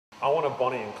I want a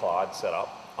Bonnie and Clyde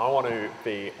setup. I want to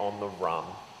be on the run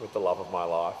with the love of my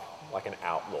life, like an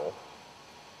outlaw.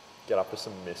 Get up to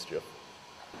some mischief.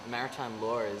 Maritime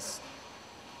law is,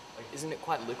 like, isn't it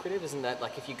quite lucrative? Isn't that,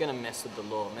 like, if you're going to mess with the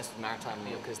law, mess with maritime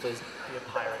law, because those... Be a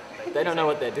pirate. They don't know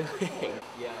what they're doing.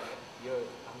 Yeah,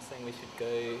 I'm saying we should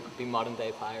go be modern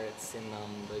day pirates in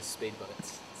those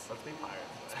speedboats. Let's be pirates.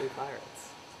 Let's be pirates.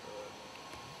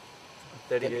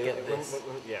 30 Get this.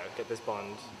 Yeah, get this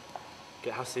bond.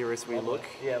 Get how serious we look.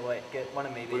 Yeah, wait, get one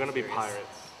of me. We're going to be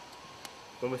pirates.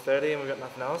 When we're 30 and we've got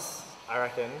nothing else, I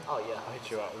reckon Oh, yeah. I'll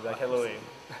hit you up. We'll be like, hey, Luey,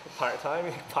 pirate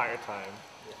time? Pirate time.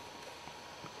 Yeah.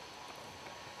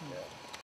 Yeah.